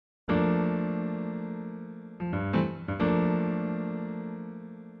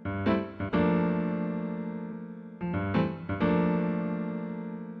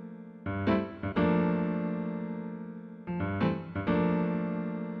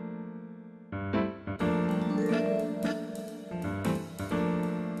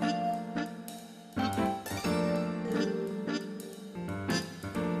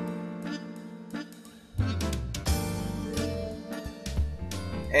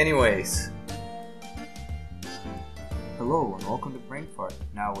Anyways, Hello and welcome to Brainfart,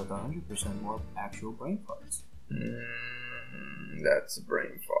 now with 100% more actual brain farts. that's a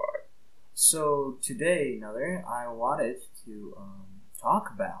brain fart. So today, I wanted to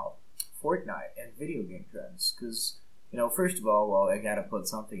talk about Fortnite and video game trends, because, first of all, I gotta put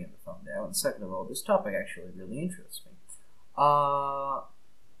something in the thumbnail, and second of all, this topic actually really interests me.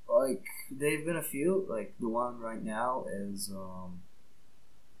 They've been a few, the one right now is,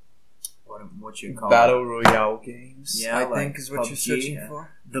 what you call Battle Royale games, Yeah, I like think is what PUBG, you're searching for.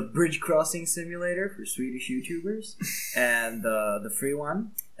 The bridge crossing simulator for Swedish YouTubers, and the free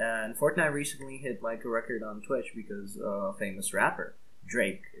one. And Fortnite recently hit a record on Twitch because a famous rapper,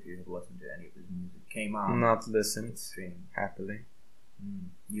 Drake, if you have listened to any of his music, came on. Not listened, Stream. happily.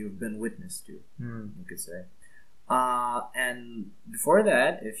 You've been witness to, Mm. you could say. And before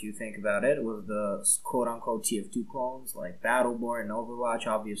that, if you think about it, was the quote-unquote TF2 clones, like Battleborn and Overwatch.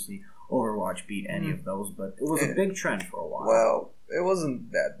 Obviously, Overwatch beat any of those, but it was a big trend for a while. Well, it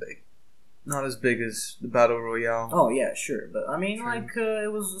wasn't that big. Not as big as the Battle Royale. Oh, yeah, sure. But,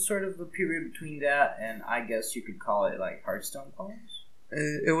 it was sort of a period between that and I guess you could call it, Hearthstone clones.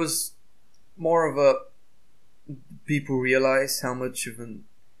 It was more of a... People realized how much of a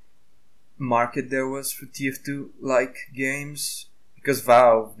market there was for TF2-like games. Because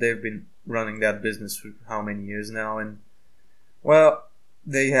Valve, they've been running that business for how many years now, and, well,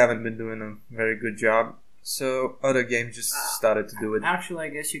 they haven't been doing a very good job. So other games just started to do it. Actually, I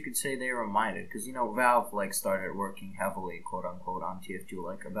guess you could say they were minded, because Valve started working heavily, quote unquote, on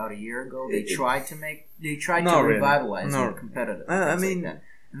TF2 about a year ago. They tried to revitalize it competitive.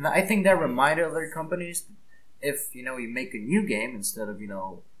 And I think that reminded other companies, if you make a new game instead of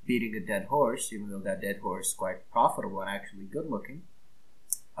beating a dead horse, even though that dead horse is quite profitable and actually good looking,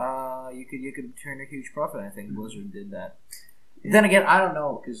 you could turn a huge profit. I think Blizzard did that. Then again, I don't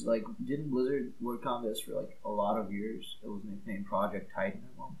know, because didn't Blizzard work on this for a lot of years? It was nicknamed Project Titan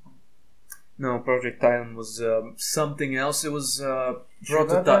at one point. No, Project Titan was something else. It was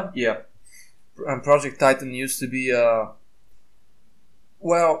Prototype. Yeah, and Project Titan used to be it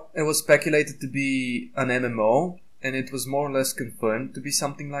was speculated to be an MMO, and it was more or less confirmed to be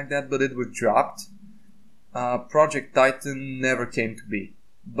something like that, but it was dropped. Project Titan never came to be,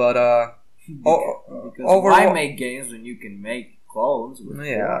 but because why make games when you can make clones with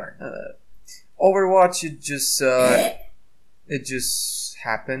Overwatch, it just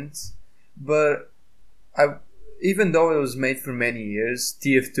happened. But even though it was made for many years,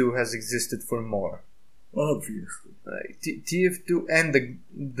 TF2 has existed for more. Obviously, TF2 and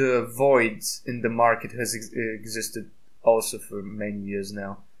the void in the market has existed also for many years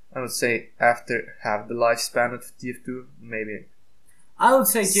now. I would say after half the lifespan of TF2, maybe. I would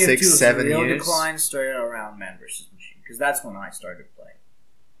say TF2 6-7 real years. decline started around Man vs. Machine, because that's when I started playing.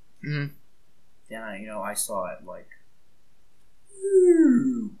 Mm-hmm. Yeah, I saw it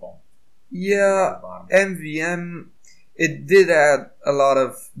Yeah, MVM, it did add a lot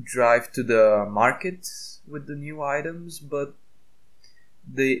of drive to the market with the new items, but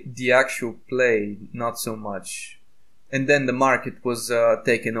the actual play, not so much. And then the market was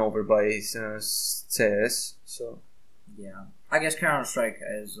taken over by CS, so... Yeah. I guess Counter-Strike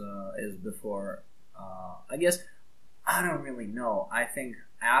is before. I guess I don't really know. I think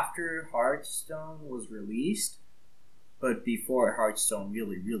after Hearthstone was released, but before Hearthstone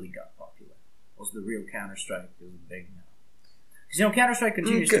really got popular, was the real Counter-Strike is big now. Because Counter-Strike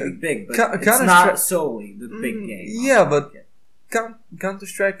continues to be big, but it's not solely the big game. Yeah, but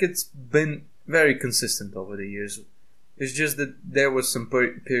Counter-Strike, it's been very consistent over the years. It's just that there was some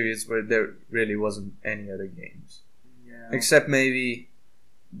periods where there really wasn't any other games. Except maybe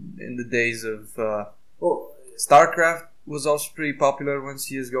in the days of StarCraft was also pretty popular when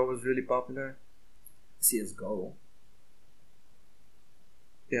CSGO was really popular. CSGO?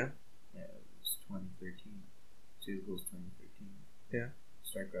 Yeah. Yeah, it was 2013. CSGO was 2013. Yeah.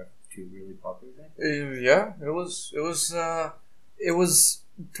 StarCraft 2 really popular then? Yeah, it was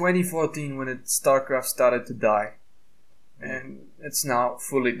 2014 when StarCraft started to die. And it's now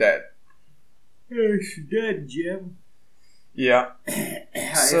fully dead. It's dead, Jim. Yeah. How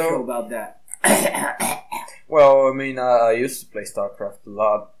do you feel about that? Well, I used to play StarCraft a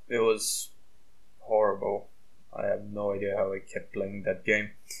lot. It was horrible. I have no idea how I kept playing that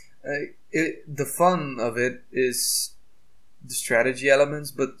game. The fun of it is the strategy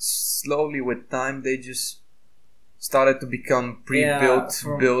elements, but slowly with time they just started to become pre-built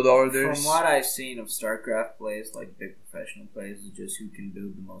build orders. From what I've seen of StarCraft plays, big professional plays, is just who can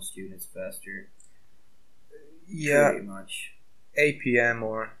build the most units faster. Yeah, pretty much. APM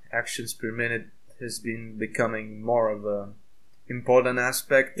or actions per minute has been becoming more of a important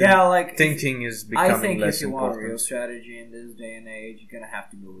aspect. Yeah, like thinking is becoming less important. I think if you want real strategy in this day and age, you're gonna have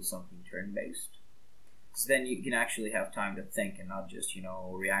to go with something turn-based. Because then you can actually have time to think and not just,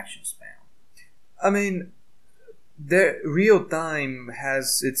 reaction spam. I mean, real time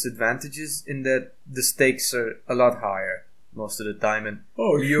has its advantages in that the stakes are a lot higher most of the time, and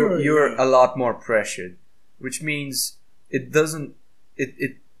you're a lot more pressured, which means it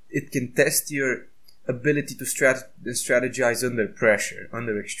can test your ability to strategize under pressure,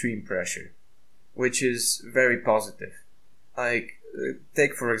 under extreme pressure, which is very positive. Like,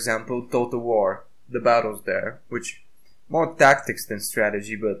 take for example Total War, the battles there, which more tactics than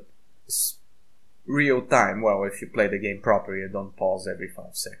strategy, but real time. Well, if you play the game properly, you don't pause every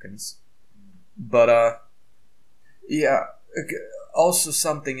 5 seconds. But yeah, also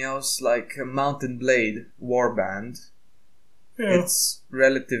something else like Mountain Blade Warband. Yeah. It's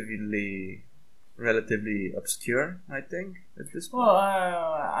relatively obscure, I think, at this point. Well,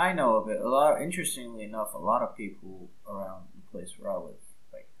 I know of it. Interestingly enough, a lot of people around the place where I live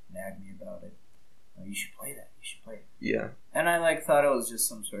nag me about it. You should play that. You should play it. Yeah. And I thought it was just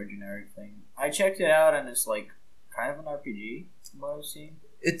some sort of generic thing. I checked it out, and it's kind of an RPG from what I've seen.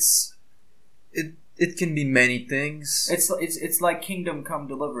 It can be many things. It's like Kingdom Come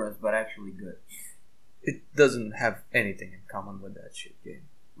Deliverance, but actually good. It doesn't have anything in common with that shit game.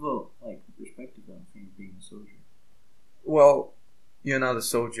 Well, perspective on things being a soldier. Well, you're not a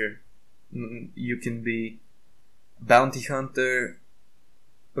soldier. You can be bounty hunter,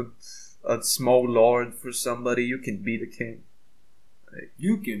 a small lord for somebody. You can be the king.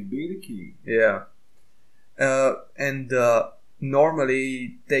 You can be the king. Yeah. And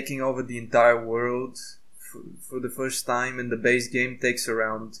normally taking over the entire world for the first time in the base game takes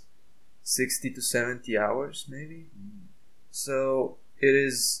around 60 to 70 hours, maybe. So it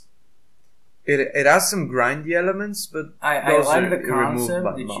has some grindy elements, but I like the concept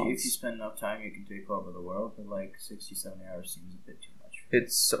that if you spend enough time, you can take over the world. But 60, 70 hours seems a bit too much.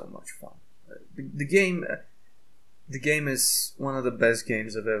 It's so much fun. The game is one of the best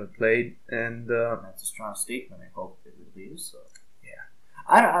games I've ever played, and that's a strong statement. I hope it really is. So. Yeah.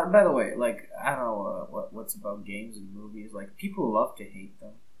 By the way, I don't know what's about games and movies. People love to hate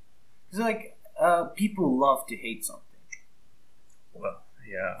them. It's people love to hate something. Well,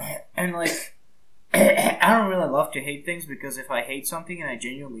 yeah. And I don't really love to hate things, because if I hate something and I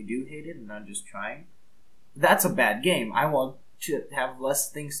genuinely do hate it and I'm just trying, that's a bad game. I want to have less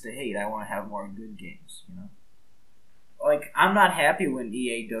things to hate. I want to have more good games, I'm not happy when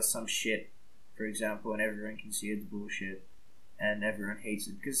EA does some shit, for example, and everyone can see it's bullshit and everyone hates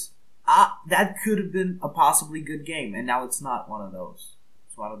it, because that could have been a possibly good game, and now it's not one of those.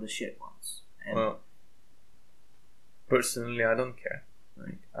 It's one of the shit ones. And well, personally, I don't care.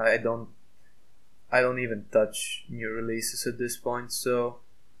 I don't even touch new releases at this point. So,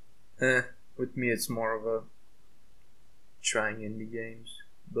 with me, it's more of a trying indie games.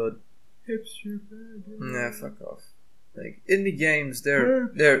 But nah, fuck off. Indie games,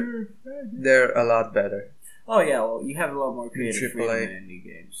 they're a lot better. Oh yeah, well, you have a lot more creative freedom in indie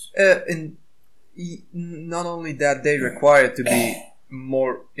games. And not only that, they require to be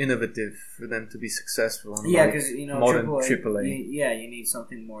more innovative for them to be successful. Yeah, because modern AAA. You need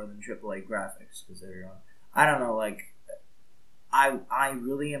something more than AAA graphics, because I don't know. I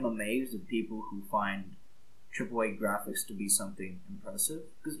really am amazed at people who find AAA graphics to be something impressive.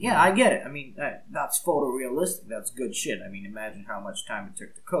 Because I get it. I mean, that's photorealistic. That's good shit. I mean, imagine how much time it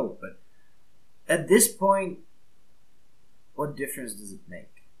took to code. But at this point, what difference does it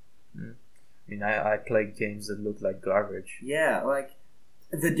make? I mean, I play games that look like garbage. Yeah,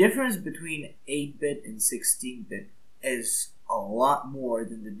 the difference between 8-bit and 16-bit is a lot more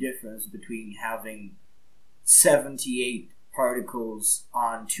than the difference between having 78 particles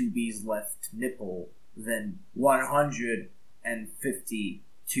on 2B's left nipple than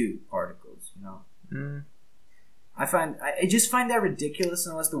 152 particles, I just find that ridiculous,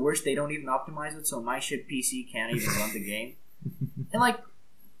 unless the worst, they don't even optimize it, so my shit PC can't even run the game. And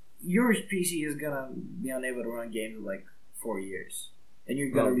your PC is gonna be unable to run games in 4 years. And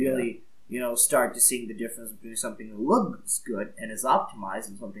you're gonna really, start to seeing the difference between something that looks good and is optimized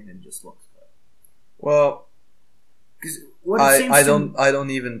and something that just looks good. Well, I don't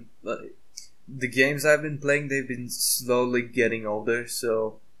even. The games I've been playing, they've been slowly getting older,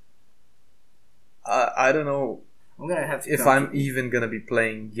 so I don't know. I'm gonna have to if I'm even gonna be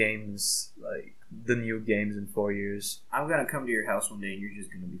playing games the new games in 4 years. I'm gonna come to your house one day and you're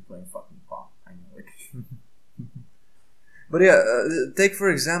just gonna be playing fucking pop. I know it. But yeah, take for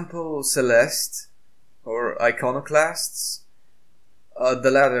example Celeste or Iconoclasts.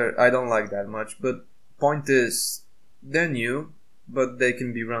 The latter I don't like that much, but point is, they're new. but they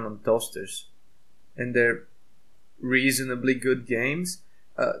can be run on toasters, and they're reasonably good games.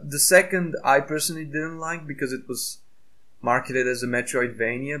 The second I personally didn't like because it was marketed as a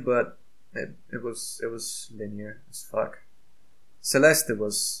Metroidvania, but it was linear as fuck. Celeste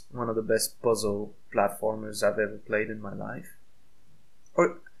was one of the best puzzle platformers I've ever played in my life.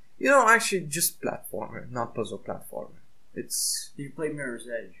 Or, actually just platformer, not puzzle platformer. It's... Did you play Mirror's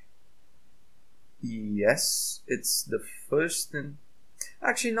Edge? Yes, it's the first and...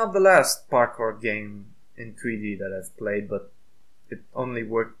 Actually not the last parkour game in 3D that I've played, but it only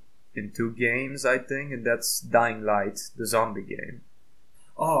worked in 2 games, I think, and that's Dying Light, the zombie game.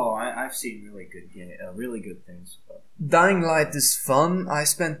 Oh, I've seen really good things about it. Dying Light is fun. I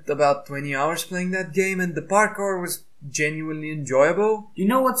spent about 20 hours playing that game, and the parkour was genuinely enjoyable. You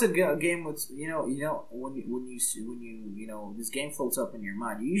know what's a game? What's when you this game floats up in your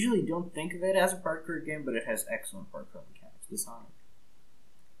mind. You usually don't think of it as a parkour game, but it has excellent parkour mechanics. Dishonored.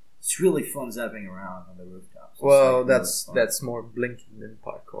 It's really fun zapping around on the rooftops. Well, that's more blinking than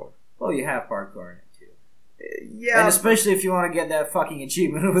parkour. Well, you have parkour in it too. Yeah, and especially if you want to get that fucking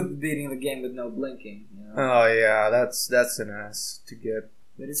achievement with beating the game with no blinking. Oh yeah, that's an ass to get.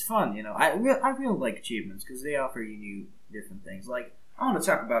 But it's fun, I really like achievements because they offer you new different things. Like, I want to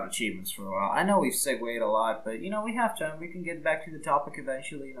talk about achievements for a while. I know we've segued a lot, but we have time. We can get back to the topic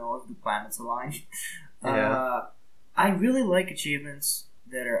eventually. If the planets align. Yeah. I really like achievements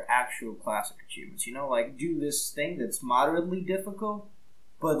that are actual classic achievements. Like do this thing that's moderately difficult,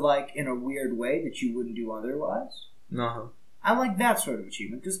 but like in a weird way that you wouldn't do otherwise. No. I like that sort of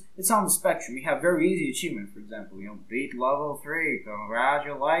achievement because it's on the spectrum. You have very easy achievement, for example, beat level 3.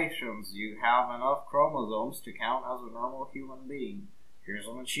 Congratulations, you have enough chromosomes to count as a normal human being. Here's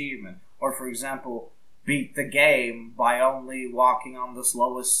an achievement. Or, for example, beat the game by only walking on the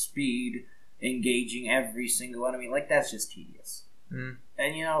slowest speed, engaging every single enemy. Like, that's just tedious. Mm.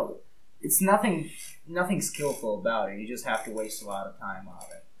 And it's nothing skillful about it. You just have to waste a lot of time on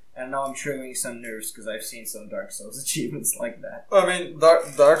it. And I know I'm triggering some nerves because I've seen some Dark Souls achievements like that. I mean,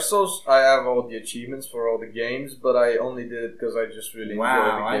 Dark Souls, I have all the achievements for all the games, but I only did it because I just really enjoy the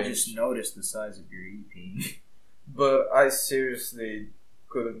games. Wow, I just noticed the size of your EP. But I seriously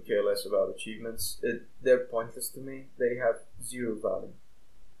couldn't care less about achievements. They're pointless to me. They have zero value.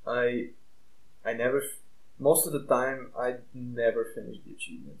 I never... Most of the time, I never finish the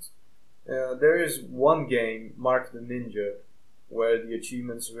achievements. There is one game, Mark the Ninja, where the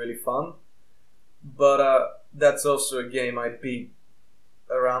achievements are really fun, but that's also a game I beat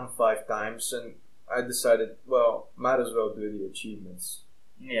around 5 times, and I decided, well, might as well do the achievements.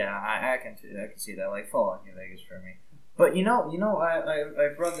 Yeah, I can see that, like Fallout New Vegas for me. But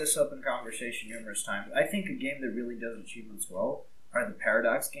I brought this up in conversation numerous times. I think a game that really does achievements well are the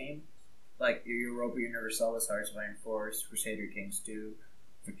Paradox games, like Europa Universalis, Hearts-Iron Force, Crusader Kings 2,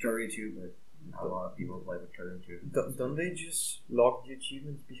 Victoria 2, but a lot of people play Victoria 2. Don't they just lock the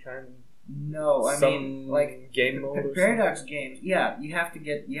achievements behind? No, I mean, like game mode. Paradox games, yeah, you have to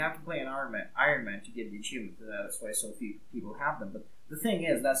play an Iron Man to get the achievement. That's why so few people have them. But the thing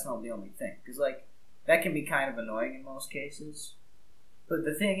is, that's not the only thing, because like that can be kind of annoying in most cases. But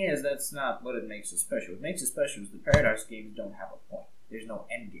the thing is, that's not what it makes it special. What makes it special is the Paradox games don't have a point. There's no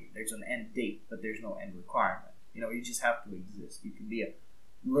end game. There's an end date, but there's no end requirement. You just have to exist. You can be a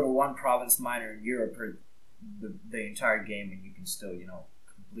little one province miner in Europe for the entire game, and you can still,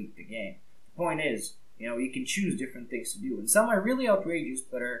 complete the game. The point is, you can choose different things to do, and some are really outrageous,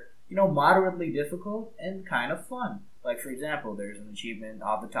 but are, moderately difficult and kind of fun. Like, for example, there's an achievement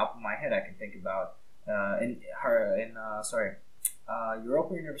off the top of my head I can think about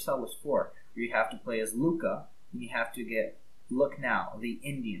Europa Universalis 4, where you have to play as Luca, and you have to get Lucknow, the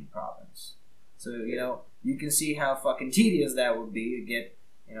Indian province. So, you can see how fucking tedious that would be to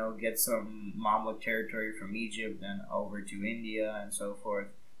get some Mamluk territory from Egypt and over to India and so forth.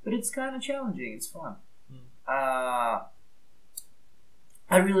 But it's kind of challenging. It's fun. I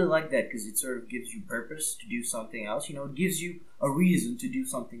really like that because it sort of gives you purpose to do something else. It gives you a reason to do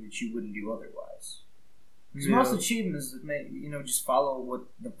something that you wouldn't do otherwise. Because most achievements that may, just follow what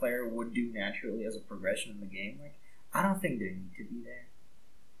the player would do naturally as a progression in the game, like, I don't think they need to be there.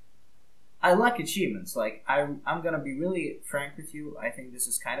 I like achievements. Like, I'm gonna be really frank with you. I think this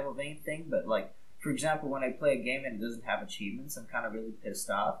is kind of a vain thing, but like, for example, when I play a game and it doesn't have achievements, I'm kind of really pissed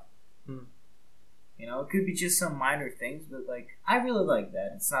off. It could be just some minor things, but like, I really like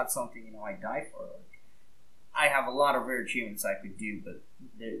that. It's not something I die for. Like, I have a lot of rare achievements I could do, but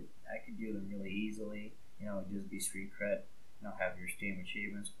I could do them really easily. Just be street cred. Have your Steam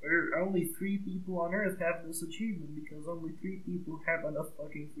achievements. Only 3 people on Earth have this achievement because only 3 people have enough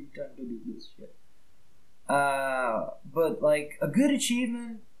fucking free time to do this shit. But like a good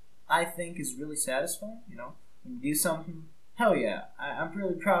achievement, I think is really satisfying. You know, when you do something. Hell yeah, I'm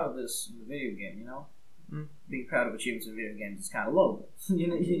really proud of this in the video game. You know, being proud of achievements in video games is kind of low. You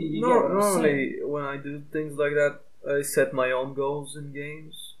get what I'm normally, saying. when I do things like that, I set my own goals in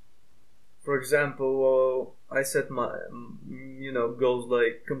games. For example, I set my goals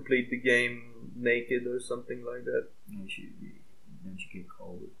like complete the game naked or something like that. Don't you get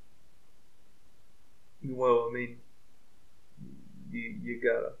cold? Well, I mean, you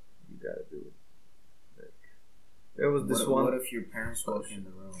gotta do it. Like, there was this one. What if your parents walk in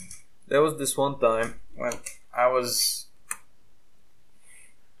the room? There was this one time when I was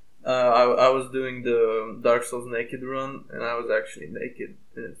I was doing the Dark Souls naked run, and I was actually naked,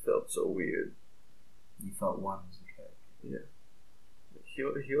 and it felt so weird. You felt one as a character.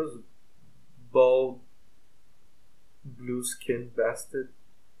 Yeah. He was a bald, blue-skinned bastard.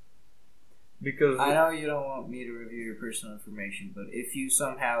 Because I know you don't want me to review your personal information, but if you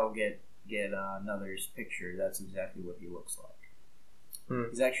somehow get another's picture, that's exactly what he looks like.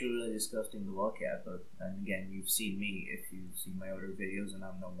 He's actually really disgusting to look at, but and again, you've seen me if you've seen my older videos, and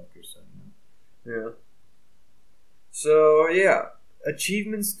I'm no looker, so you know. Yeah. So yeah,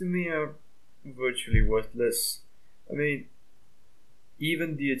 achievements to me are virtually worthless. I mean,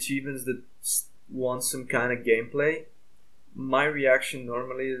 even the achievements that want some kind of gameplay, my reaction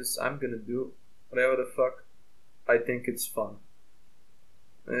normally is I'm gonna do whatever the fuck I think it's fun.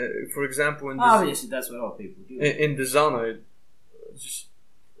 For example, obviously that's what all people do. In Dishonored, just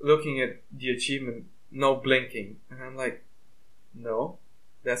looking at the achievement, no blinking, and I'm like, no,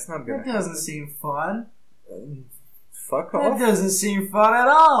 that's not gonna. That doesn't seem fun. Fuck off. That doesn't seem fun at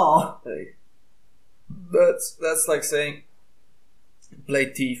all. Hey, that's like saying play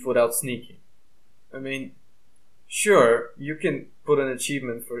thief without sneaking. I mean, sure, you can put an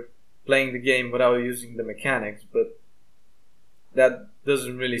achievement for playing the game without using the mechanics, but that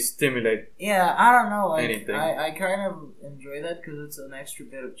doesn't really stimulate. Yeah, I don't know. Like, anything. I kind of enjoy that because it's an extra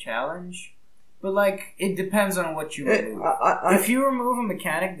bit of challenge. But like, it depends on what you remove. If you remove a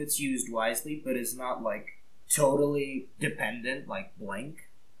mechanic that's used wisely, but is not like totally dependent, like Blink.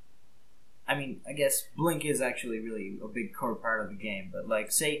 I mean, I guess Blink is actually really a big core part of the game. But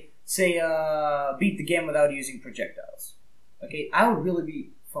like, say, beat the game without using projectiles. Okay, I would really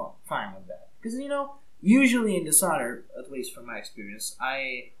be fine with that because usually in Dishonored, at least from my experience,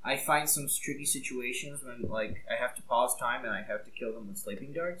 I find some tricky situations when like I have to pause time and I have to kill them with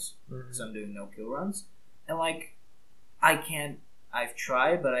sleeping darts because I'm doing no kill runs, and like I've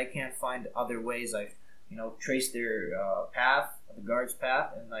tried, but I can't find other ways. I've traced their path, the guard's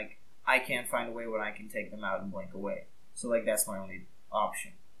path, and like I can't find a way where I can take them out and blink away. So like that's my only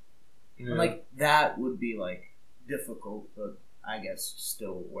option. Yeah. And like that would be like difficult, but I guess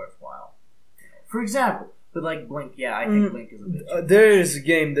still worthwhile. For example, but like Blink, yeah, I think Blink is a bit. There is a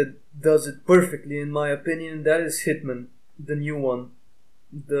game that does it perfectly, in my opinion, and that is Hitman, the new one.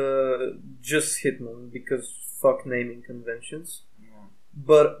 Just Hitman, because fuck naming conventions. Yeah.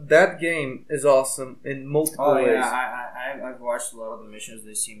 But that game is awesome in multiple ways. Yeah, I've watched a lot of the missions.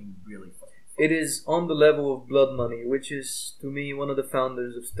 They seem really fun. It is on the level of Blood Money, which is, to me, one of the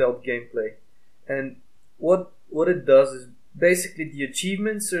founders of stealth gameplay. And what it does is basically the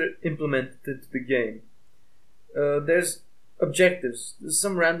achievements are implemented into the game. There's objectives. There's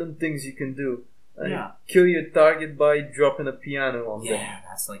some random things you can do. Kill your target by dropping a piano on them. Yeah,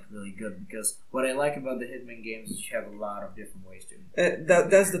 that's like really good because what I like about the Hitman games is you have a lot of different ways to.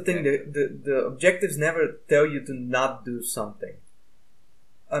 That's the thing. The objectives never tell you to not do something.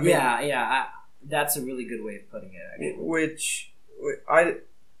 I mean, that's a really good way of putting it. Actually, which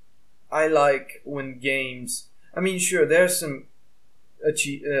I like when games. I mean, sure, there's some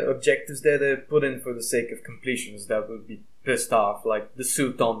objectives there that are put in for the sake of completions that would be pissed off, like the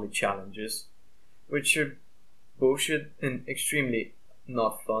suit-only challenges, which are bullshit and extremely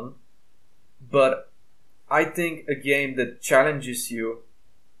not fun. But I think a game that challenges you,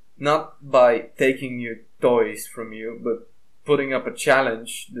 not by taking your toys from you, but putting up a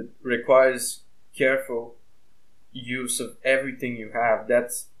challenge that requires careful use of everything you have,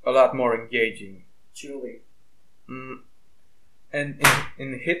 that's a lot more engaging. Truly. And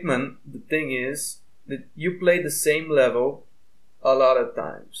in Hitman, the thing is that you play the same level a lot of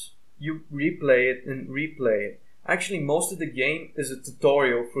times. You replay it and replay it. Actually, most of the game is a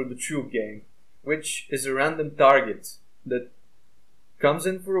tutorial for the true game, which is a random target that comes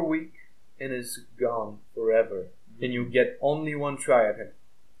in for a week and is gone forever. And you get only one try at it.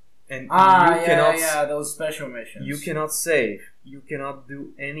 And those special missions. You cannot save. You cannot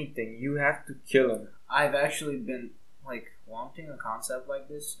do anything. You have to kill him. I've actually been like wanting a concept like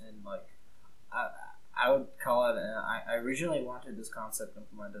this, and like I would call it. I originally wanted this concept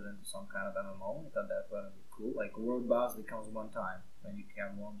implemented into some kind of MMO. I thought that would be cool. Like a world boss that comes one time, and you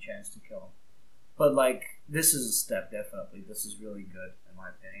have one chance to kill him. But like, this is a step. Definitely, this is really good in my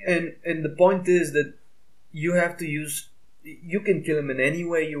opinion. And the point is that you have to use. You can kill him in any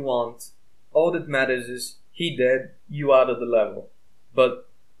way you want. All that matters is he dead, you out of the level. But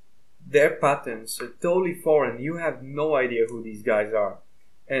their patterns are totally foreign. You have no idea who these guys are.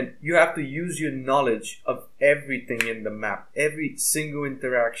 And you have to use your knowledge of everything in the map, every single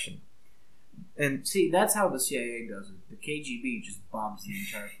interaction. And see, that's how the CIA does it. The KGB just bombs the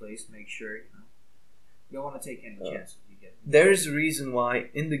entire place, make sure, you don't want to take any chances you get. There is a reason why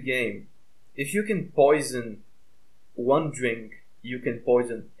in the game, if you can poison one drink, you can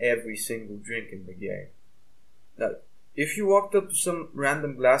poison every single drink in the game. That if you walked up to some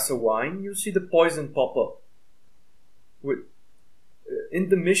random glass of wine, you see the poison pop up. In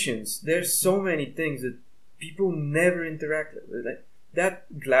the missions, there's so many things that people never interact with. Like,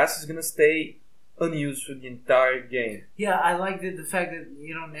 that glass is gonna stay unused for the entire game. Yeah, I like the fact that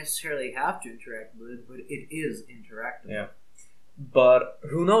you don't necessarily have to interact with it, but it is interactive. Yeah. But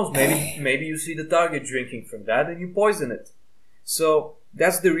who knows? Maybe you see the target drinking from that and you poison it. So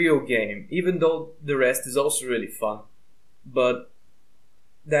that's the real game. Even though the rest is also really fun, but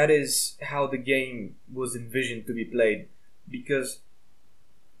that is how the game was envisioned to be played. Because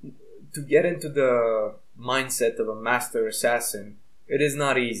to get into the mindset of a master assassin, it is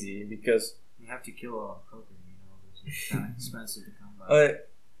not easy because you have to kill a hooker. It's kind of expensive to come by.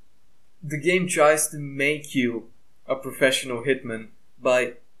 The game tries to make you a professional hitman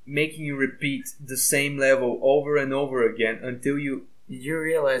by making you repeat the same level over and over again until you... Did you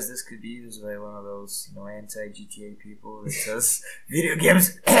realize this could be used by one of those, anti-GTA people that says video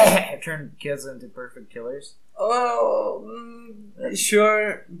games turn kids into perfect killers? Well,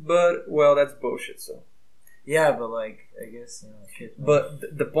 sure, but, well, that's bullshit, so... Yeah, but, I guess, shit.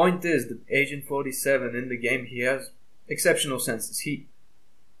 But the point is that Agent 47 in the game, he has exceptional senses.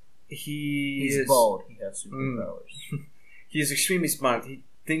 He's bald. He has superpowers. He is extremely smart. He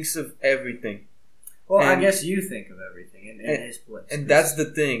thinks of everything. Well, I guess you think of everything in his place. And that's the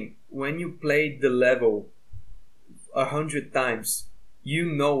thing. When you play the level 100 times,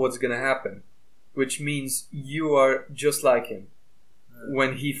 you know what's gonna happen, which means you are just like him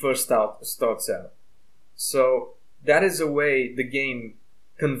when he first starts out. So that is a way the game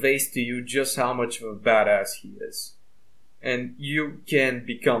conveys to you just how much of a badass he is. And you can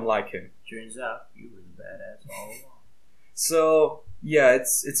become like him. Turns out you were the badass all along. So yeah,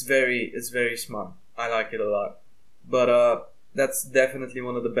 it's very smart. I like it a lot. But that's definitely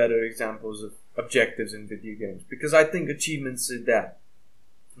one of the better examples of objectives in video games, because I think achievements is that.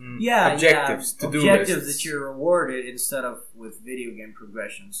 Objectives to do objectives that you're rewarded instead of with video game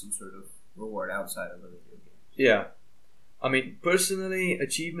progression, some sort of reward outside of the video game. Yeah, I mean personally,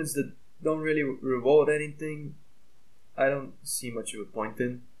 achievements that don't really reward anything, I don't see much of a point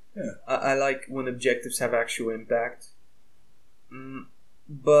in. Yeah. I like when objectives have actual impact.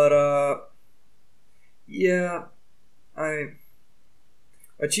 But yeah,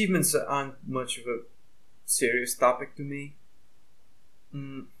 achievements aren't much of a serious topic to me. I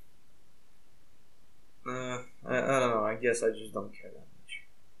don't know. I guess I just don't care that much.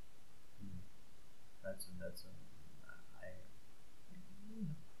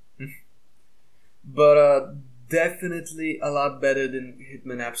 But definitely a lot better than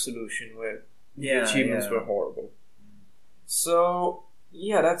Hitman Absolution, where the achievements were horrible. So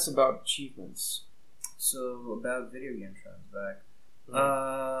yeah, that's about achievements. So about video game trends back.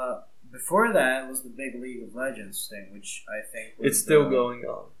 Before that was the big League of Legends thing, which I think was it's still going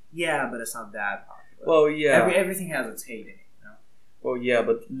on. Yeah, but it's not that popular. Well, yeah. Everything has its heyday, Well, yeah,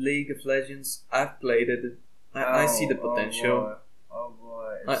 but League of Legends, I've played it. I see the potential. Oh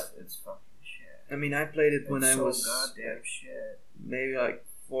boy, it's fucking shit. I mean, I played it when I was goddamn shit. Maybe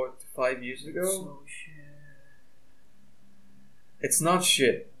 4 to 5 years ago. It's so shit. It's not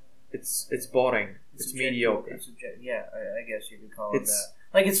shit. It's boring. It's mediocre. Yeah, I guess you could call it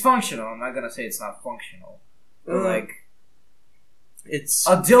that. It's functional. I'm not gonna say it's not functional. But it's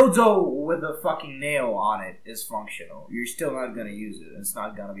a dildo with a fucking nail on it is functional. You're still not gonna use it. It's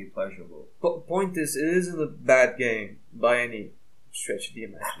not gonna be pleasurable. But point is, it isn't a bad game by any stretch of the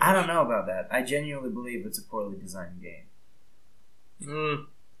imagination. I don't know about that. I genuinely believe it's a poorly designed game.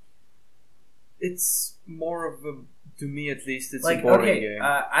 It's more of a, to me at least, it's a boring game.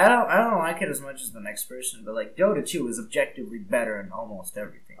 I don't like it as much as the next person, but Dota 2 is objectively better in almost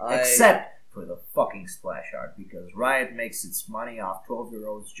everything, except for the fucking splash art, because Riot makes its money off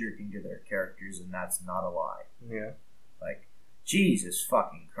 12-year-olds jerking to their characters, and that's not a lie. Yeah. Jesus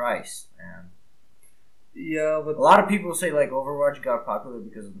fucking Christ, man. Yeah, but a lot of people say like Overwatch got popular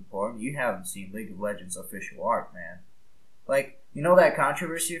because of the porn. You haven't seen League of Legends official art, man. Like, you know that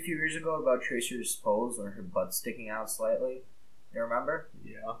controversy a few years ago about Tracer's pose or her butt sticking out slightly? You remember?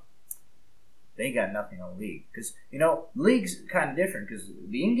 Yeah. They got nothing on League. Because, you know, League's kind of different because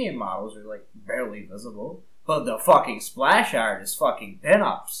the in-game models are, like, barely visible. But the fucking splash art is fucking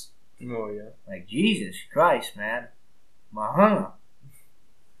pinups. Oh, yeah. Like, Jesus Christ, man. Mahana.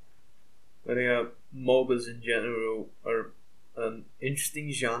 But yeah, MOBAs in general are an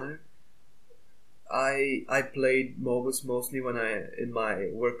interesting genre. I played MOBAs mostly when in my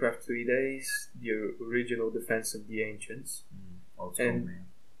Warcraft 3 days, the original Defense of the Ancients. And man.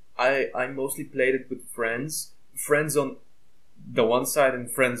 I mostly played it with friends on the one side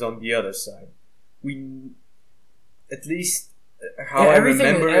and friends on the other side. We, at least how I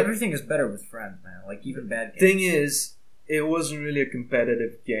remember it, everything is better with friends, man. Like even bad games. Thing is, it wasn't really a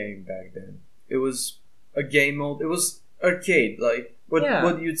competitive game back then. It was a game mode. It was arcade, like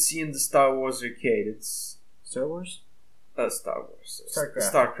what you'd see in the Star Wars arcade. It's Star Wars? Star Wars.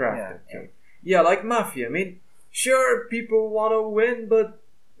 StarCraft. Okay. Yeah, like Mafia. I mean, sure, people want to win, but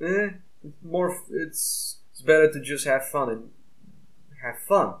it's better to just have fun.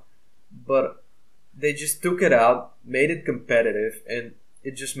 But they just took it out, made it competitive, and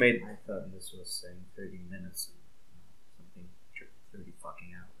it just made. I thought this was saying 30 minutes, something 30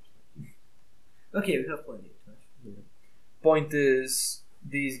 fucking hours. Okay, we got plenty of time. Yeah. Point is,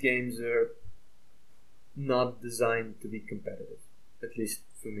 these games are not designed to be competitive, at least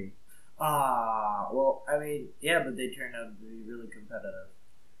for me. Well, I mean, yeah, but they turn out to be really competitive.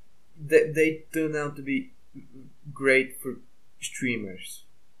 They turn out to be great for streamers.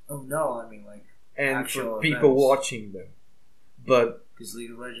 Oh no, I mean like and for people watching them. But because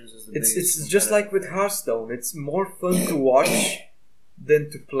League of Legends is it's just like with Hearthstone. It's more fun to watch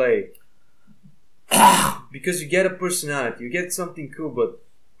than to play. Because you get a personality, you get something cool, but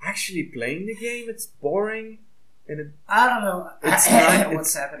actually playing the game, it's boring. And I don't know. What's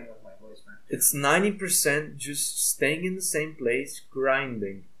happening with my voice, man? It's 90% just staying in the same place,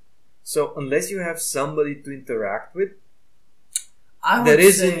 grinding. So unless you have somebody to interact with, that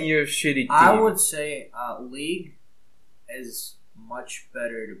isn't your shitty team. I would say League is much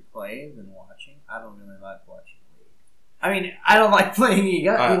better to play than watching. I don't really like watching League. I mean, I don't like playing League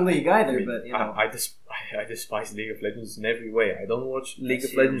either, I mean, but you know. I despise League of Legends in every way. I don't watch League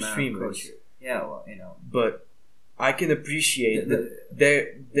of Legends streamers. Yeah, well, you know. But I can appreciate that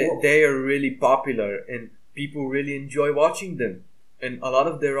they are really popular and people really enjoy watching them. And a lot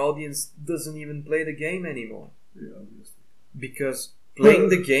of their audience doesn't even play the game anymore. Yeah, obviously. Because playing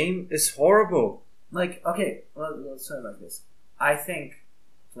the game is horrible. Like, okay, let's say it like this. I think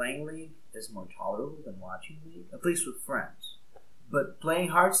playing League is more tolerable than watching League, at least with friends. But playing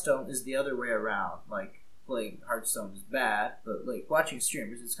Hearthstone is the other way around. Like, playing Hearthstone is bad, but like watching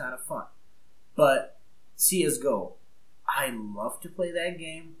streamers is kind of fun. But CSGO, I love to play that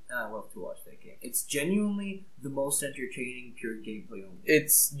game, and I love to watch that game. It's genuinely the most entertaining pure gameplay only.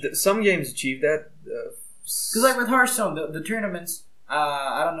 Some games achieve that. Because like with Hearthstone, the tournaments,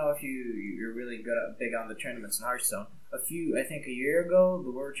 I don't know if you're really big on the tournaments in Hearthstone. I think a year ago,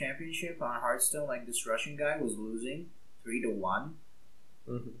 the World Championship on Hearthstone, like this Russian guy was losing 3-1.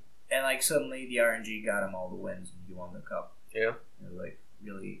 Mm-hmm. And like suddenly the RNG got him all the wins and he won the cup. Yeah. It was like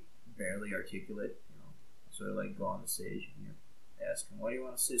really barely articulate, you know. Sort of like go on the stage and you ask him, what do you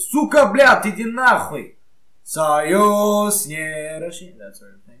want to say? Сука, блядь, иди нахуй! Союз не Россия. That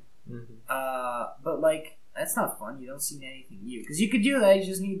sort of thing. Mm-hmm. But like, that's not fun. You don't see anything new. Because you could do that, you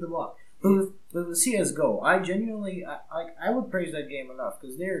just need the luck. But with CSGO, I genuinely, I would praise that game enough.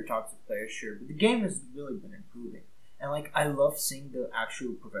 Because they're toxic players, sure. But the game has really been improving. And like, I love seeing the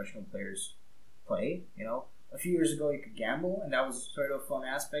actual professional players play, you know. A few years ago, you could gamble, and that was sort of a fun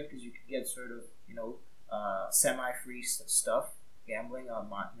aspect because you could get sort of, you know, semi-free stuff, gambling on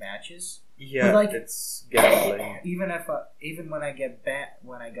matches. Yeah, but like, it's gambling. Even when I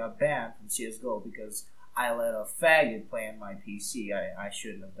got banned from CS:GO because I let a faggot play on my PC, I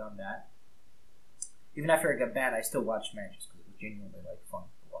shouldn't have done that. Even after I got banned, I still watched matches because it was genuinely like fun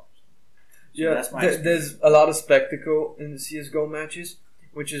to watch. So yeah, there's a lot of spectacle in the CS:GO matches,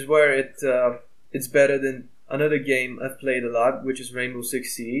 which is where it's better than another game I've played a lot, which is Rainbow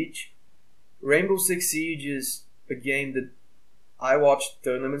Six Siege. Rainbow Six Siege is a game that I watch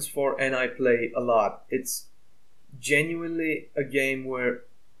tournaments for and I play a lot. It's genuinely a game where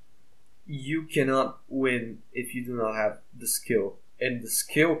you cannot win if you do not have the skill. And the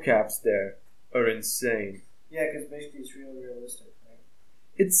skill caps there are insane. Yeah, because basically it's really realistic, right?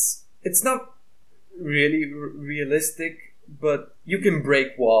 It's not really realistic, but you can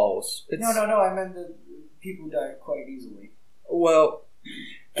break walls. No, I meant people die quite easily. Well,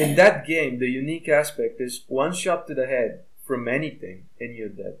 in that game, the unique aspect is one shot to the head from anything and you're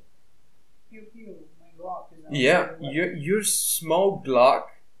dead. Pew pew. My Glock is now Yeah, your small Glock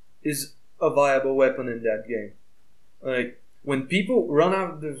is a viable weapon in that game. Like, when people run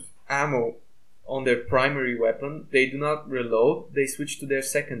out of ammo on their primary weapon, they do not reload, they switch to their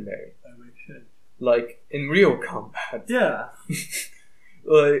secondary. That makes sense. Like, in real combat. Yeah.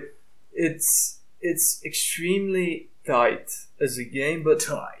 Like, it's extremely tight as a game, but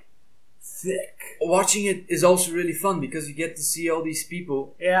tight. Thick. Watching it is also really fun because you get to see all these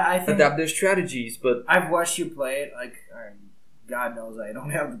people adapt their strategies, but I've watched you play it, like, God knows I don't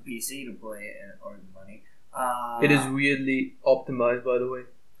have the PC to play it or the money. It is weirdly optimized, by the way.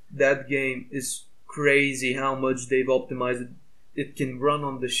 That game is crazy how much they've optimized it. It can run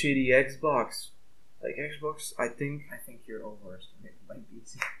on the shitty Xbox. Like Xbox, I think you're overestimating my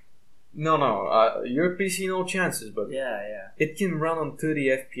PC. No, your PC no chances, but yeah. It can run on 30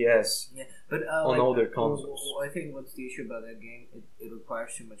 FPS. Yeah, but on older consoles. I think what's the issue about that game? It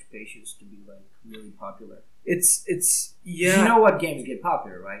requires too much patience to be like really popular. It's You know what games get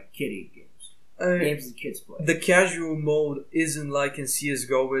popular, right? Kiddie games. Games the kids play. The casual mode isn't like in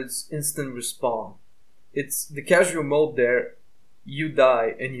CSGO where it's instant respawn. It's the casual mode there. You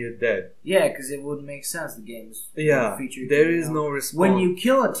die and you're dead. Yeah, because it wouldn't make sense. The game's feature. There is no respawn. When you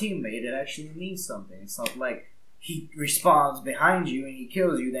kill a teammate, it actually means something. It's not like he respawns behind you and he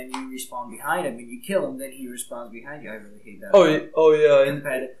kills you, then you respawn behind him and you kill him, then he respawns behind you. I really hate that. Oh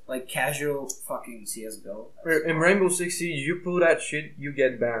yeah. Like casual fucking CSGO. In Rainbow Six Siege, you pull that shit, you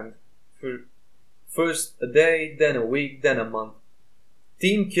get banned for first a day, then a week, then a month.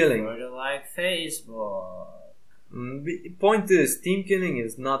 Team killing. Sort of like Facebook. Point is, team killing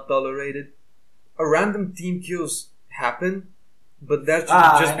is not tolerated. A random team kills happen, but that's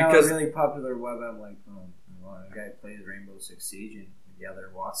just because a really popular web. I'm like, a guy plays Rainbow Six Siege and the other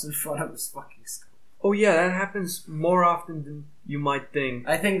walks in front of his fucking skull. Oh yeah, that happens more often than you might think.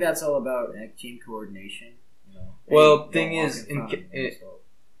 I think that's all about team coordination. You know. Well, thing is,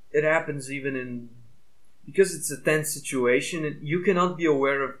 it happens even in because it's a tense situation. And you cannot be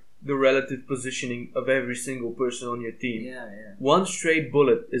aware of the relative positioning of every single person on your team. Yeah. One stray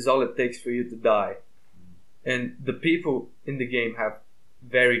bullet is all it takes for you to die. And the people in the game have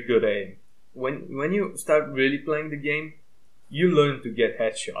very good aim. When you start really playing the game, you learn to get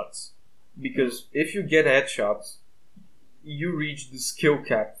headshots. Because if you get headshots, you reach the skill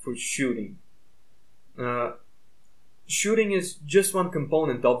cap for shooting. Shooting is just one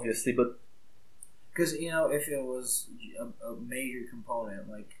component, obviously, but because, if it was a major component,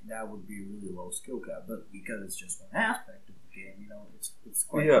 like, that would be a really low skill cap. But because it's just one aspect of the game, it's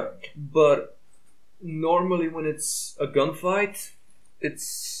quite... Yeah, but normally when it's a gunfight,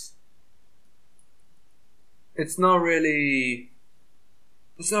 it's not really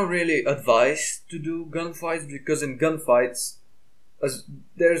advised to do gunfights, because in gunfights,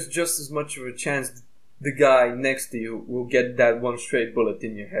 there's just as much of a chance the guy next to you will get that one straight bullet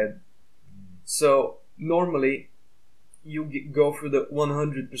in your head. So, normally, you go for the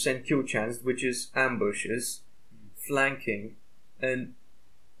 100% kill chance, which is ambushes, flanking, and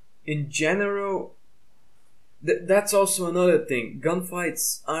in general, that's also another thing.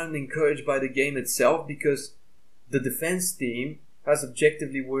 Gunfights aren't encouraged by the game itself because the defense team has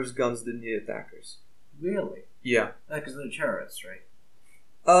objectively worse guns than the attackers. Really? Yeah. Because they're terrorists, right?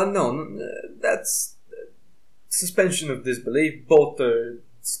 No, that's suspension of disbelief. Both are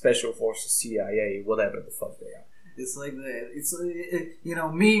special forces, CIA, whatever the fuck they are. It's like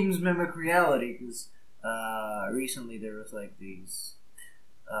memes mimic reality. Because recently there was like these.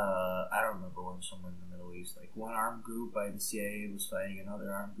 I don't remember when somewhere in the Middle East, like one armed group by the CIA was fighting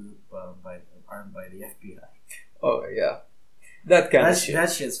another armed group armed by the FBI. Oh yeah, that kind of shit.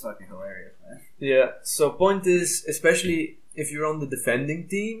 That shit's fucking hilarious, man. Yeah. So point is, especially if you're on the defending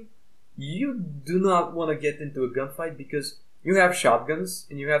team, you do not want to get into a gunfight because you have shotguns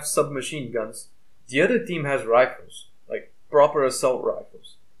and you have submachine guns. The other team has rifles, like proper assault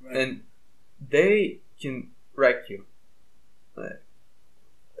rifles, right. And they can wreck you.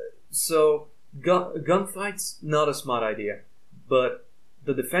 So gunfights, not a smart idea. But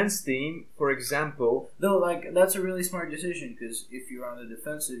the defense team, for example, though, like, that's a really smart decision, because if you're on the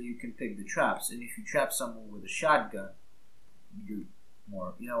defensive, you can pick the traps, and if you trap someone with a shotgun, you're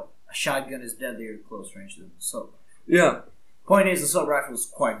more, a shotgun is deadlier at close range than an assault rifle. Yeah. Point is, the assault rifle is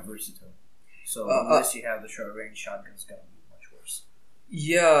quite versatile. So unless you have the short range, shotgun's gonna be much worse.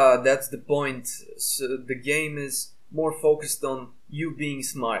 Yeah, that's the point. So the game is more focused on you being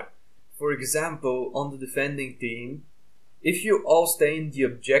smart. For example, on the defending team, if you all stay in the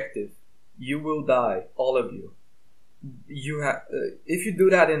objective, you will die, all of you. You have if you do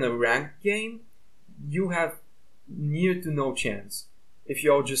that in a ranked game, you have near to no chance if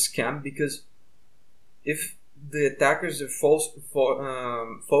you all just camp, because if the attackers are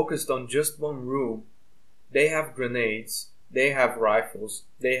focused on just one room, they have grenades, they have rifles,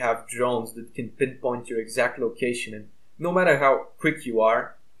 they have drones that can pinpoint your exact location, and no matter how quick you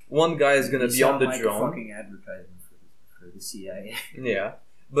are, one guy is gonna be on the drone. A fucking advertisement for the CIA. Yeah,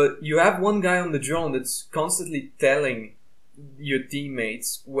 but you have one guy on the drone that's constantly telling your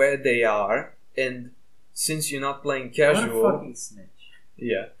teammates where they are, and since you're not playing casual, what a fucking snitch.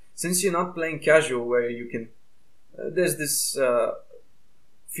 Yeah, since you're not playing casual, where you can, there's this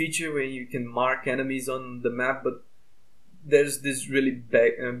feature where you can mark enemies on the map, but there's this really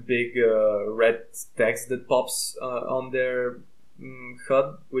big red text that pops on their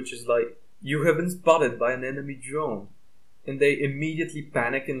HUD, which is like, you have been spotted by an enemy drone, and they immediately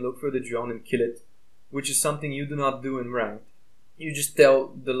panic and look for the drone and kill it, which is something you do not do in ranked. You just tell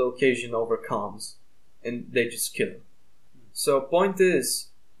the location over comms, and they just kill him. So point is,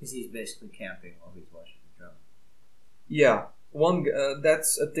 he's basically camping while he's watching the drone. Yeah,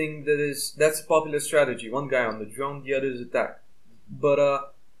 that's a thing that's a popular strategy. One guy on the drone, the others attack.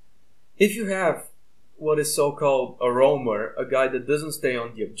 But if you have what is so-called a roamer, a guy that doesn't stay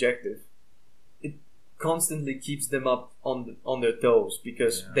on the objective, it constantly keeps them up on their toes,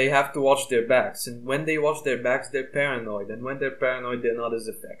 because they have to watch their backs, and when they watch their backs, they're paranoid, and when they're paranoid, they're not as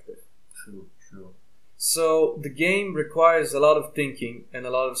effective. True. So the game requires a lot of thinking and a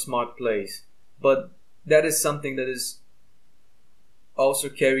lot of smart plays, but that is something that is also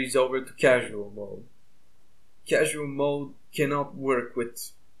carries over to casual mode. Casual mode cannot work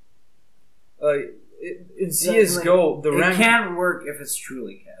with in CSGO. The rank can't work if it's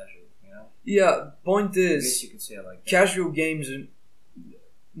truly casual. You know. Yeah. Point is, I guess you could say it like that. Casual games are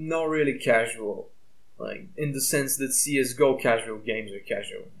not really casual, like in the sense that CSGO casual games are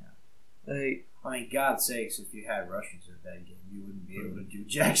casual. Yeah. I mean, God's sakes, if you had Russians in that game, you wouldn't be able to do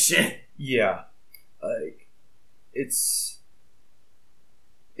jack shit. Yeah, like it's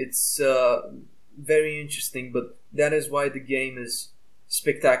very interesting, but that is why the game is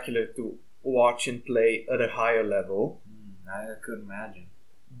spectacular to watch and play at a higher level. I could imagine.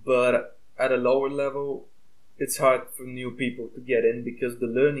 But at a lower level, it's hard for new people to get in, because the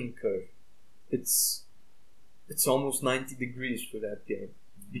learning curve, it's almost 90 degrees for that game.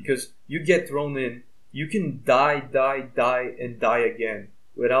 Because you get thrown in, you can die, and die again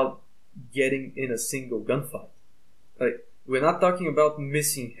without getting in a single gunfight. Like, we're not talking about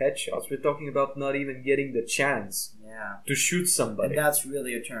missing headshots. We're talking about not even getting the chance to shoot somebody. And that's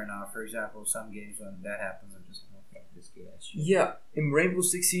really a turn off. For example, some games when that happens, I'm just like, this game. Yeah, in Rainbow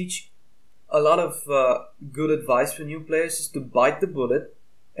Six Siege, a lot of good advice for new players is to bite the bullet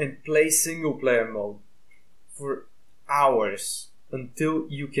and play single player mode for hours until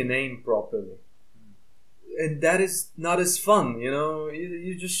you can aim properly. And that is not as fun, you know.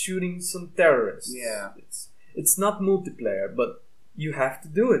 You're just shooting some terrorists. Yeah. It's not multiplayer, but you have to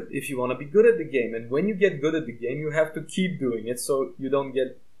do it if you want to be good at the game. And when you get good at the game, you have to keep doing it so you don't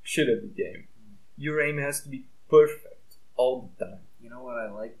get shit at the game. Your aim has to be perfect all the time. You know what I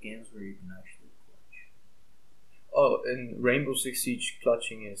like? Games where you can actually clutch. Oh, and Rainbow Six Siege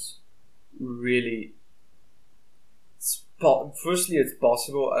clutching is really... Firstly, it's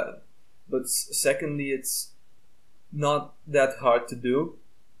possible, but secondly, it's not that hard to do.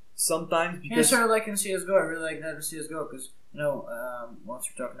 Sometimes, because it's sort of like in CSGO. I really like that in CSGO because, you know, once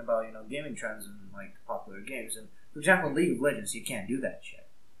we're talking about, you know, gaming trends and like popular games, and for example, League of Legends, you can't do that shit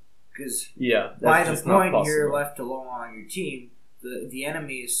because by the point you're left alone on your team, the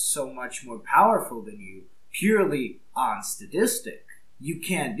enemy is so much more powerful than you purely on statistic. You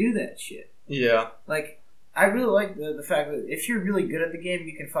can't do that shit. Yeah, like. I really like the fact that if you're really good at the game,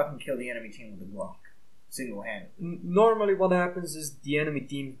 you can fucking kill the enemy team with a Glock. Single-handed. Normally what happens is the enemy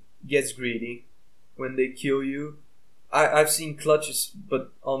team gets greedy when they kill you. I've seen clutches,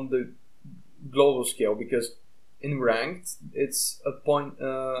 but on the global scale, because in ranked, it's a point,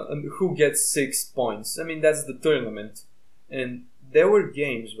 who gets 6 points. I mean, that's the tournament. And there were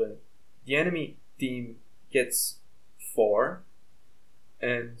games where the enemy team gets 4,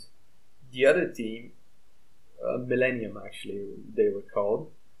 and the other team, Millennium actually they were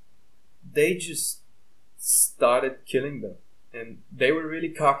called, they just started killing them, and they were really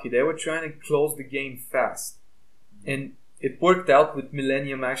cocky. They were trying to close the game fast, and it worked out with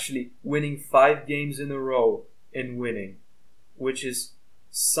Millennium actually winning 5 games in a row and winning, which is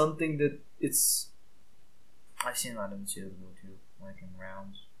something that it's... I've seen that in CSGO too, like in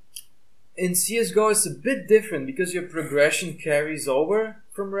rounds. in CSGO it's a bit different because your progression carries over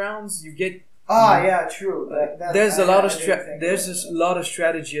from rounds. You get yeah, true. There's a lot of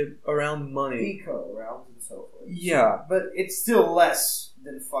strategy around money. Eco rounds and so forth. Yeah, but it's still less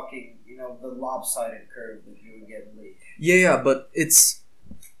than fucking the lopsided curve that you would get in League. Yeah, but it's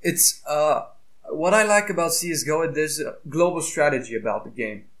what I like about CSGO. There's a global strategy about the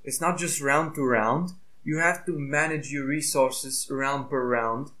game. It's not just round to round. You have to manage your resources round per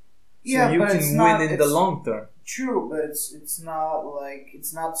round, so you can win in the long term. True, but it's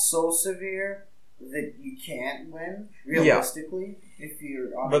not so severe that you can't win realistically if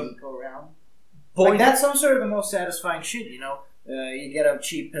you're on an eco round. Like that's some sort of the most satisfying shit, you get a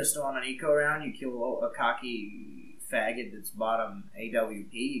cheap pistol on an eco round, you kill a cocky faggot that's bottom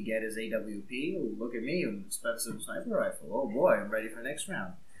AWP, you get his AWP. Oh, look at me, an expensive sniper rifle. Oh boy, I'm ready for next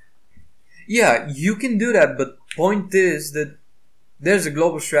round. Yeah, you can do that, but point is that there's a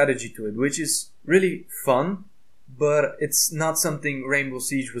global strategy to it, which is really fun, but it's not something Rainbow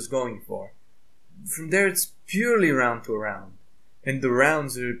Siege was going for. From there, it's purely round to round, and the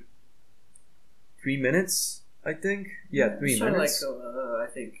rounds are 3 minutes, I think. Yeah, 3 minutes. Like I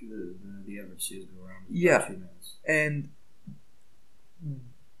think the average CSGO round is 2 minutes. And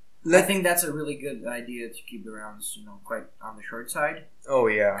I think that's a really good idea to keep the rounds, quite on the short side. Oh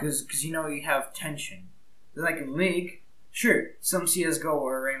yeah, because you have tension. Like in League, sure, some CS:GO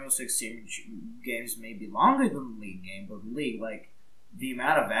or Rainbow Six Siege games may be longer than the League game, but League, like the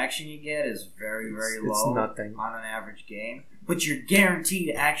amount of action you get is very low. It's nothing on an average game. But you're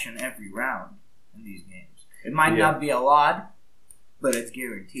guaranteed action every round in these games. It might not be a lot, but it's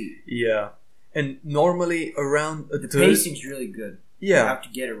guaranteed. Yeah, and normally around the pacing's really good. Yeah. You have to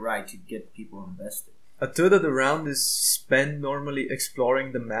get it right to get people invested. A third of the round is spent normally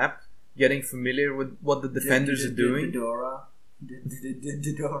exploring the map, getting familiar with what the defenders are doing.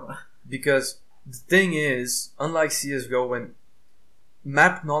 Because the thing is, unlike CSGO, when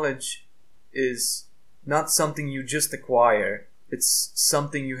map knowledge is not something you just acquire, it's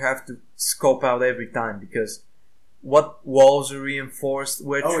something you have to scope out every time, because what walls are reinforced,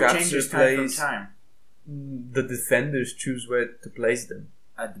 where traps are placed. Time. The defenders choose where to place them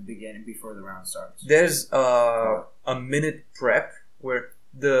at the beginning before the round starts. There's a minute prep where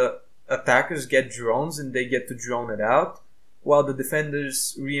the attackers get drones and they get to drone it out, while the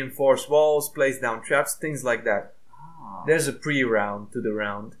defenders reinforce walls, place down traps, things like that. There's a pre-round to the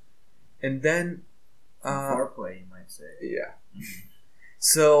round, and then foreplay, you might say. Yeah.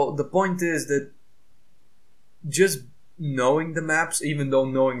 So the point is that just knowing the maps, even though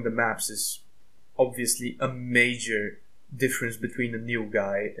knowing the maps is obviously a major difference between a new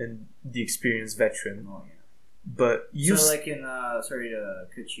guy and the experienced veteran. Oh, yeah. But you like in sorry to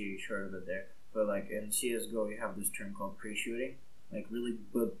cut you short a bit there, but like in CS:GO you have this term called pre-shooting. Like really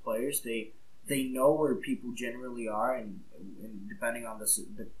good players, they know where people generally are, and depending on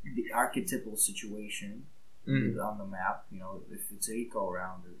the archetypal situation on the map, if it's an eco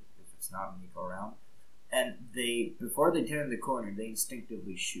round or if it's not an eco round, and before they turn the corner, they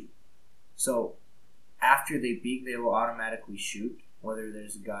instinctively shoot. So after they peek, they will automatically shoot, whether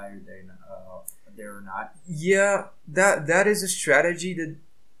there's a guy there or not. Yeah, that is a strategy that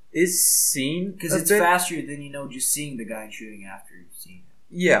is seen because it's faster than just seeing the guy and shooting after you've seen him.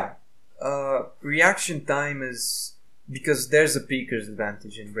 Yeah, reaction time is because there's a peeker's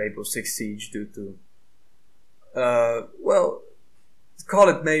advantage in Rainbow Six Siege due to call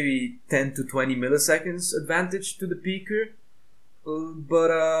it maybe 10 to 20 milliseconds advantage to the peeker,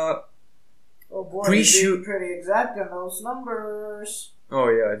 but oh boy, you're being pretty exact on those numbers. Oh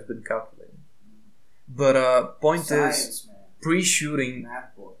yeah, it's been calculated. But point Science, is, man. Pre-shooting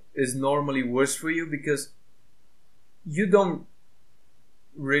is normally worse for you because you don't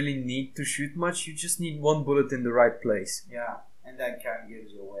really need to shoot much. You just need one bullet in the right place. Yeah, and that kind of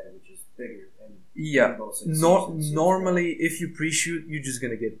gives you away, which is bigger. Yeah, normally if you pre-shoot, you're just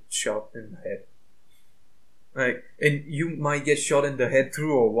gonna get shot in the head. Right, and you might get shot in the head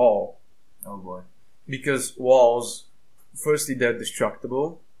through a wall. Oh boy. Because walls, firstly, they're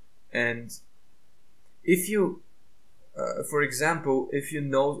destructible, and if you, for example, if you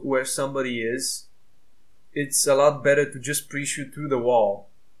know where somebody is, it's a lot better to just pre-shoot through the wall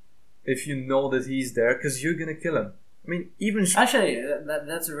if you know that he's there, because you're gonna kill him. I mean, even... Actually,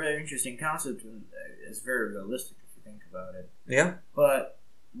 that's a very interesting concept, and it's very realistic if you think about it. Yeah? But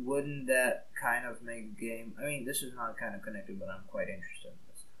wouldn't that kind of make the game... I mean, this is not kind of connected, but I'm quite interested in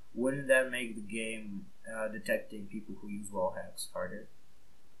this. Wouldn't that make the game detecting people who use wall hacks harder?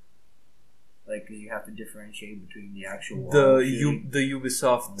 Like, because you have to differentiate between the actual wall the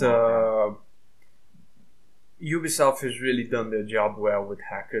Ubisoft Ubisoft has really done their job well with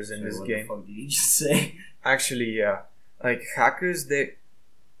hackers in this game. What the fuck did you just say? Actually, yeah. Like, hackers, they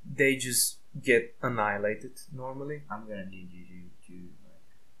just get annihilated, normally. I'm gonna need you to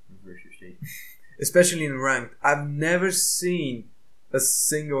reverse your statement. Especially in ranked. I've never seen a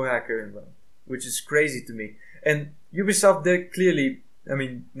single hacker in ranked, which is crazy to me. And Ubisoft, they're clearly, I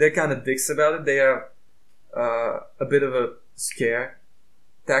mean, they're kind of dicks about it. They have a bit of a scare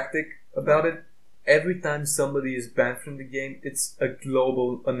tactic about it. Every time somebody is banned from the game, it's a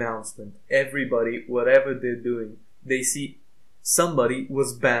global announcement. Everybody, whatever they're doing, they see somebody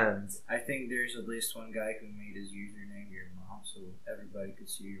was banned. I think there's at least one guy who made his username your mom, so everybody could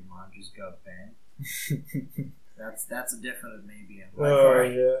see your mom just got banned. That's a definite maybe. Oh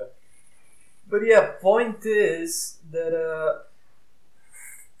yeah. But yeah, point is that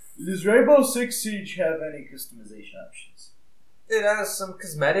does Rainbow Six Siege have any customization options? It has some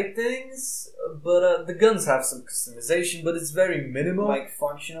cosmetic things, but the guns have some customization, but it's very minimal. Like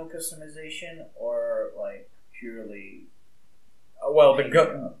functional customization, or like purely. Well, the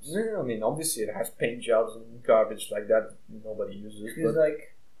gun. I mean, obviously, it has paint jobs and garbage like that. Nobody uses. Because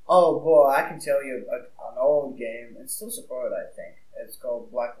like, oh boy, I can tell you an old game. It's still supported, I think. It's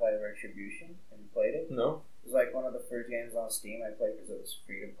called Blacklight Retribution. Have you played it? No. It was like one of the first games on Steam I played because it was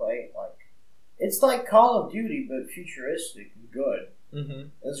free to play. Like, it's like Call of Duty but futuristic and good. Mm-hmm.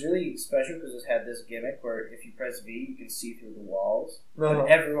 It was really special because it had this gimmick where if you press V, you can see through the walls, Uh-huh. but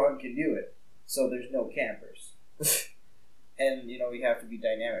everyone can do it. So there's no campers, and you have to be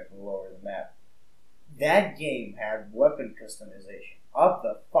dynamic all over the map. That game had weapon customization up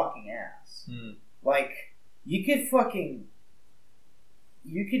the fucking ass. Mm. Like you can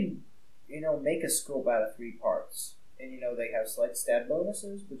make a scope out of 3 parts. And they have slight stat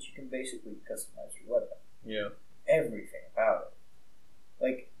bonuses, but you can basically customize your weapon. Yeah. Everything about it.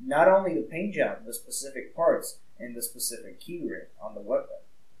 Like, not only the paint job, the specific parts, and the specific keyring on the weapon.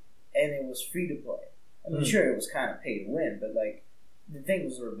 And it was free to play. I mean, sure, it was kind of pay to win, but, like, the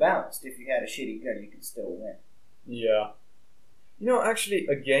things were balanced. If you had a shitty gun, you could still win. Yeah. Actually,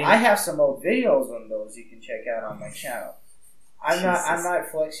 a game... I have some old videos on those you can check out on my channel. I'm not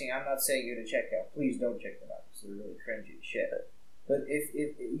flexing. I'm not saying you to check out. Please don't check them out because they're really cringy shit. But if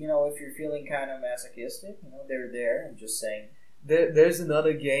you're feeling kind of masochistic, they're there. I'm just saying. There's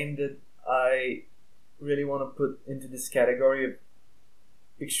another game that I really want to put into this category of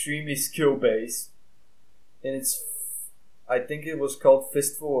extremely skill based, and I think it was called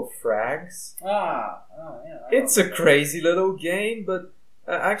Fistful of Frags. Yeah. It's a crazy little game, but.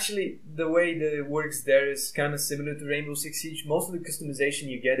 Actually, the way that it works there is kind of similar to Rainbow Six Siege. Most of the customization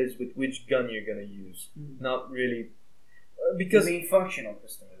you get is with which gun you're gonna use, not really because. You mean functional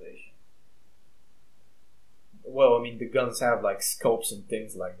customization? Well, I mean the guns have like scopes and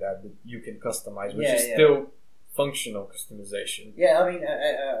things like that you can customize, which is yeah. still functional customization. Yeah, I mean,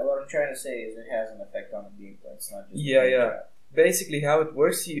 what I'm trying to say is it has an effect on the gameplay. It's not just yeah. Basically, how it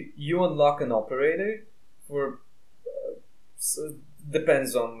works, you unlock an operator for.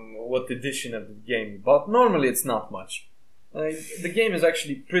 Depends on what edition of the game you bought. Normally it's not much. The game is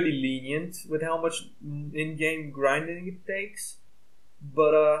actually pretty lenient with how much in-game grinding it takes.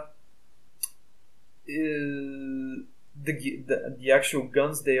 But the actual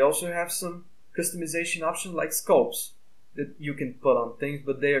guns, they also have some customization options like scopes that you can put on things,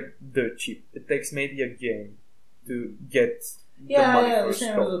 but they're dirt cheap. It takes maybe a game to get the money for a the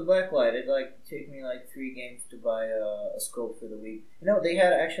same scope. as with Blacklight. It take me 3 games to buy a scope for the week. They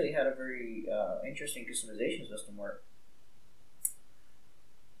had a very interesting customization system where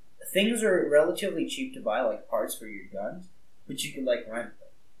things are relatively cheap to buy, like parts for your guns, but you can rent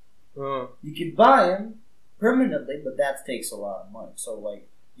them. You can buy them permanently, but that takes a lot of money. So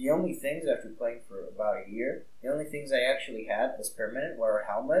the only things after playing for about a year, the only things I actually had was permanent were a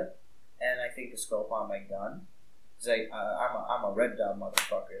helmet and I think a scope on my gun. Cause I'm a red dot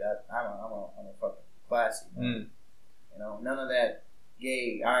motherfucker. I'm a fucking classy. None of that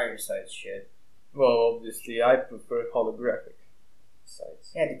gay iron sights shit. Well, obviously, I prefer holographic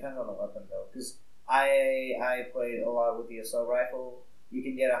sights. Yeah, it depends on the weapon though. Cause I played a lot with the assault rifle. You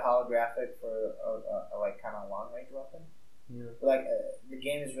can get a holographic for a kind of long range weapon. Yeah. The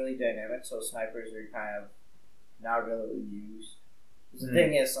game is really dynamic, so snipers are kind of not really used. The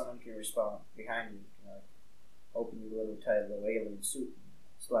thing is, someone can respawn behind you. Open your little tight little alien suit and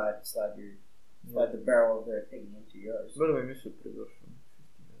slide the barrel of their thing into yours.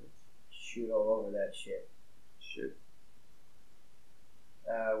 Shoot all over that shit.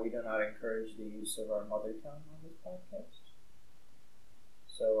 We do not encourage the use of our mother tongue on this podcast.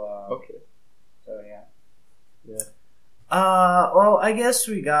 So okay. So yeah. Yeah. Well, I guess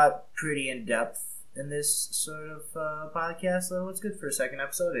we got pretty in depth in this sort of podcast. Though it's good for a second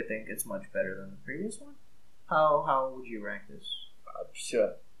episode. I think it's much better than the previous one. How would you rank this? I'm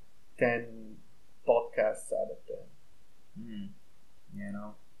sure 10 podcasts out of 10. You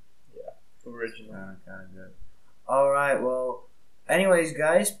know. Yeah. Original. Kind of good. All right. Well. Anyways,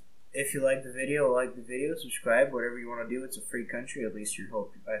 guys. If you like the video, subscribe, whatever you want to do. It's a free country. At least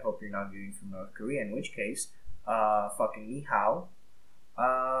I hope you're not viewing from North Korea. In which case, fucking ni hao.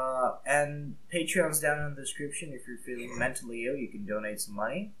 And Patreon's down in the description. If you're feeling mentally ill, you can donate some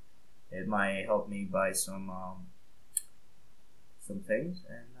money. It might help me buy some things.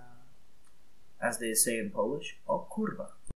 And as they say in Polish, o kurwa.